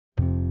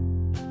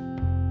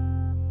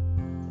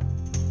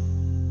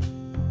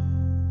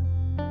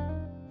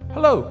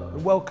Hello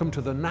and welcome to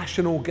the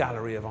National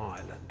Gallery of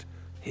Ireland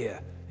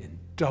here in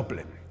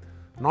Dublin.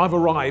 And I've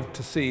arrived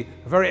to see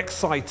a very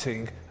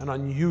exciting and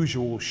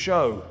unusual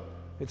show.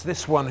 It's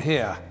this one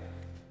here,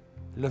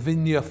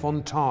 Lavinia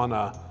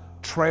Fontana,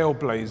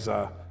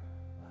 Trailblazer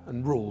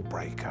and Rule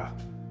Breaker.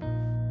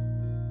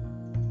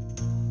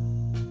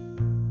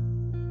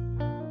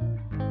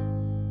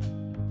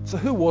 So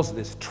who was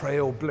this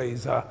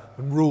trailblazer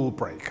and rule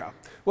breaker?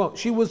 Well,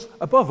 she was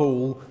above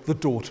all the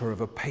daughter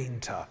of a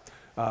painter.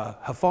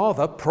 Her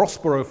father,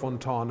 Prospero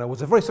Fontana,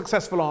 was a very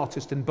successful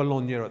artist in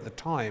Bologna at the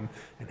time,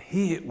 and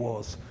he it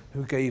was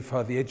who gave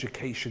her the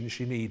education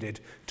she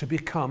needed to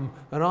become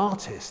an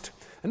artist.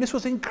 And this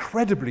was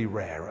incredibly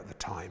rare at the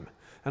time.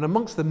 And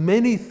amongst the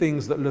many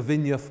things that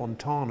Lavinia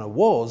Fontana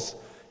was,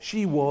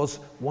 she was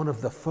one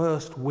of the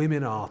first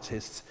women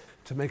artists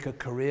to make a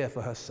career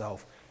for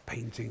herself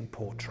painting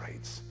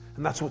portraits.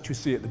 And that's what you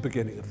see at the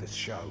beginning of this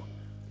show.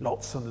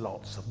 Lots and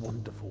lots of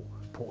wonderful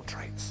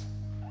portraits.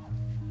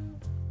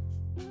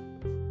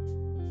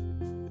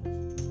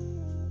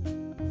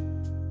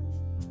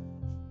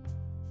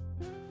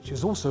 She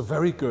was also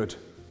very good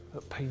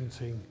at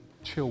painting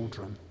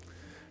children. And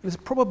it's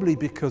probably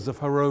because of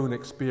her own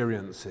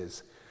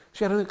experiences.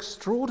 She had an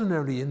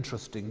extraordinarily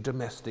interesting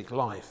domestic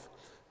life.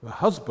 Her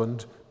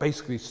husband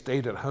basically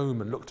stayed at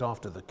home and looked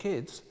after the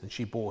kids, and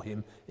she bore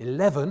him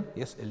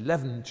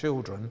 11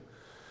 children,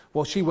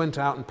 while she went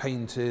out and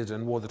painted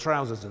and wore the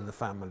trousers in the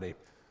family.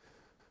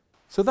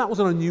 So that was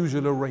an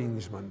unusual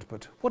arrangement,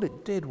 but what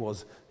it did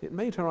was it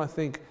made her, I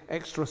think,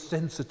 extra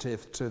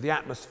sensitive to the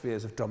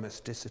atmospheres of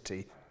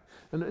domesticity.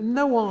 And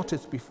no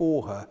artist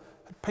before her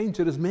had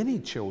painted as many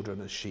children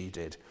as she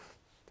did,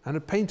 and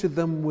had painted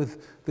them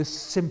with this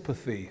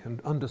sympathy and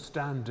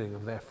understanding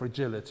of their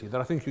fragility that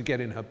I think you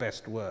get in her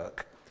best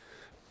work.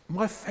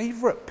 My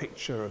favourite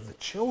picture of the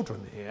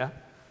children here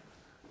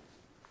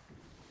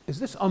is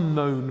this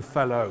unknown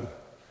fellow,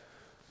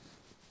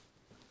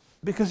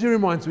 because he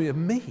reminds me of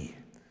me.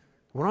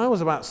 When I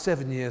was about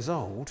 7 years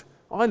old,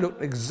 I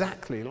looked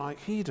exactly like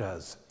he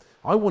does.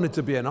 I wanted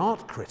to be an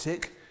art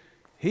critic.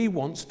 He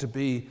wants to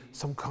be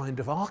some kind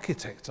of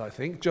architect, I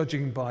think,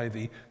 judging by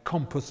the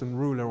compass and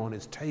ruler on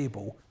his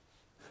table.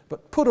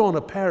 But put on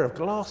a pair of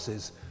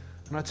glasses,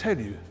 and I tell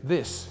you,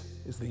 this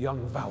is the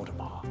young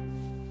Waldemar.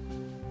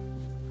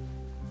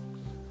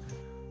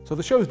 So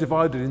the show is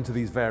divided into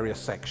these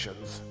various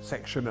sections.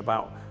 Section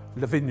about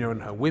Lavinia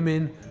and her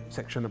women,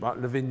 section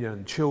about Lavinia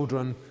and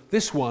children.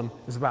 This one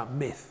is about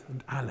myth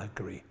and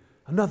allegory,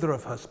 another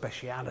of her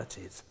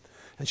specialities.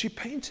 And she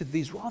painted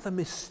these rather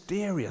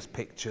mysterious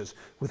pictures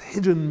with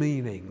hidden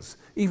meanings.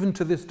 Even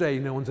to this day,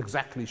 no one's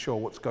exactly sure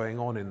what's going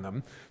on in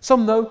them.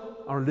 Some, though,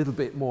 are a little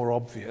bit more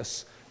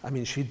obvious. I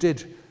mean, she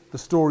did the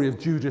story of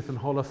Judith and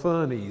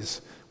Holofernes,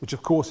 which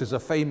of course is a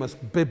famous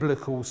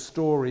biblical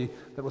story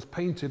that was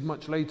painted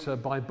much later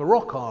by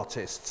Baroque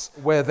artists,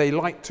 where they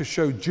liked to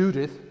show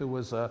Judith, who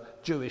was a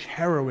Jewish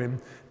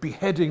heroine,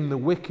 beheading the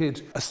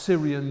wicked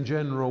Assyrian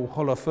general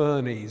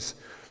Holofernes.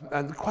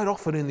 And quite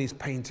often in these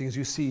paintings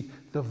you see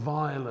the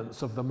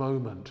violence of the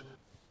moment.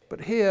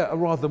 But here a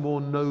rather more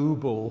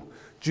noble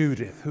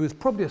Judith, who is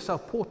probably a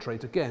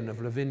self-portrait again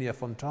of Lavinia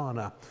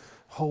Fontana,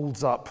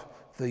 holds up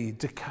the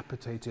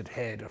decapitated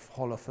head of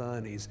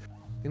Holofernes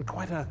in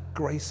quite a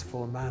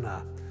graceful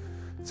manner.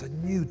 It's a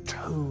new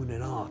tone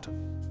in art.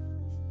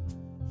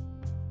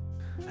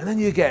 And then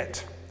you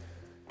get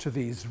to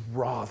these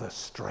rather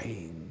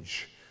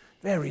strange,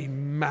 very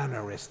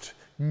mannerist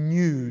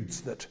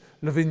nudes that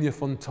Lavinia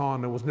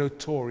Fontana was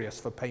notorious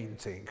for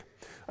painting.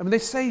 I mean, they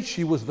say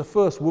she was the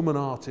first woman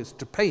artist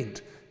to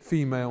paint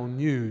female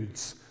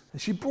nudes,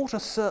 and she brought a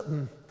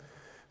certain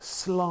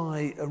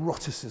sly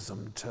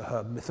eroticism to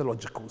her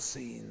mythological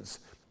scenes.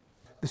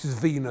 This is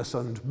Venus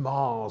and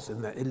Mars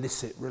in their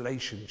illicit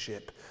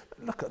relationship.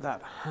 But look at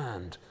that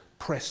hand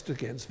pressed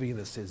against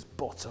Venus's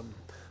bottom.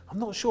 I'm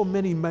not sure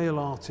many male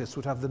artists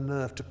would have the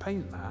nerve to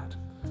paint that.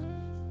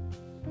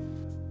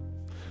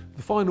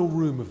 The final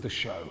room of the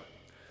show.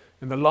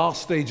 In the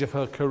last stage of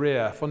her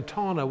career,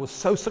 Fontana was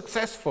so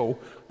successful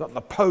that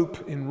the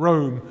Pope in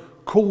Rome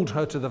called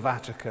her to the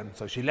Vatican.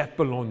 So she left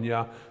Bologna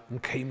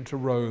and came to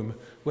Rome,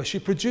 where she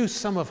produced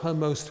some of her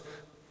most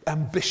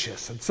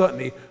ambitious and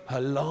certainly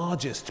her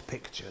largest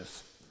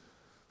pictures.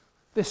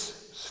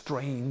 This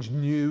strange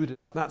nude,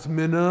 that's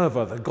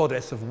Minerva, the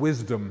goddess of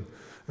wisdom.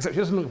 Except she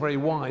doesn't look very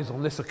wise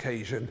on this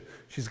occasion.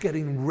 She's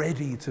getting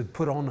ready to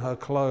put on her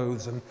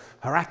clothes and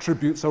her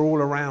attributes are all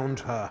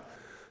around her.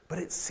 But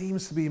it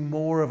seems to be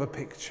more of a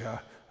picture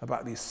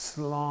about the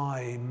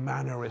sly,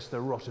 mannerist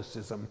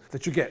eroticism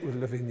that you get with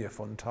Lavinia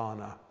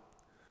Fontana.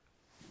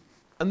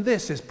 And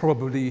this is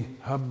probably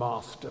her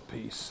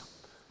masterpiece,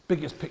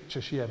 biggest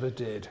picture she ever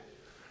did.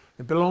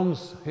 It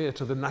belongs here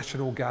to the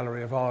National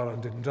Gallery of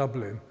Ireland in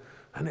Dublin,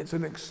 and it's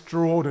an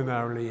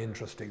extraordinarily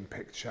interesting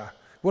picture.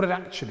 What it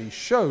actually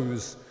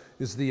shows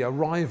is the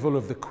arrival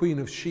of the Queen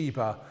of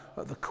Sheba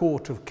at the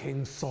court of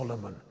King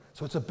Solomon.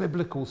 So it's a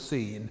biblical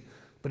scene,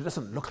 but it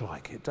doesn't look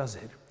like it, does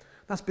it?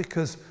 That's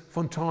because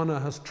Fontana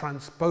has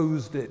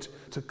transposed it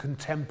to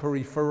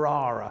contemporary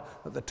Ferrara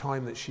at the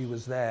time that she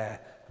was there.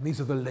 And these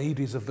are the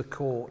ladies of the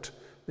court.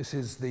 This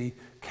is the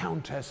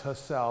Countess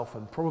herself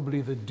and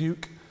probably the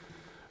Duke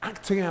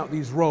acting out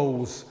these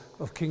roles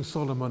of King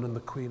Solomon and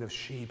the Queen of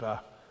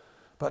Sheba.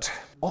 But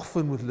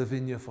often with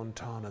Lavinia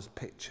Fontana's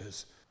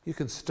pictures, you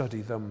can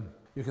study them,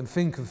 you can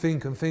think and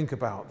think and think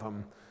about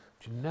them,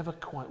 but you never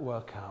quite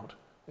work out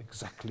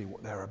exactly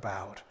what they're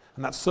about.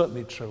 And that's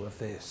certainly true of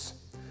this.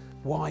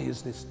 Why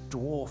is this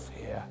dwarf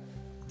here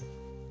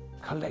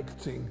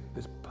collecting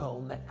this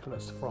pearl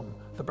necklace from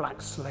the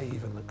black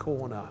slave in the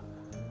corner?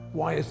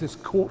 Why is this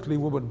courtly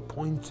woman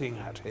pointing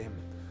at him?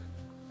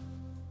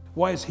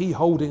 Why is he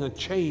holding a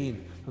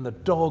chain and the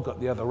dog at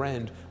the other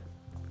end?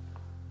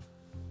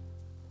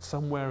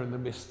 Somewhere in the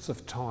mists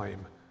of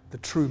time, the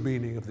true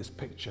meaning of this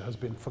picture has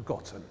been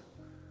forgotten.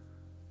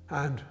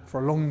 And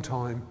for a long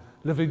time,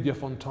 Lavinia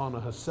Fontana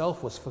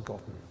herself was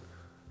forgotten.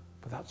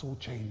 But that's all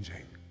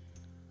changing.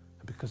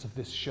 And because of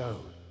this show,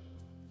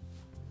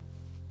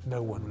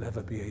 no one will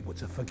ever be able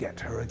to forget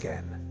her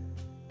again.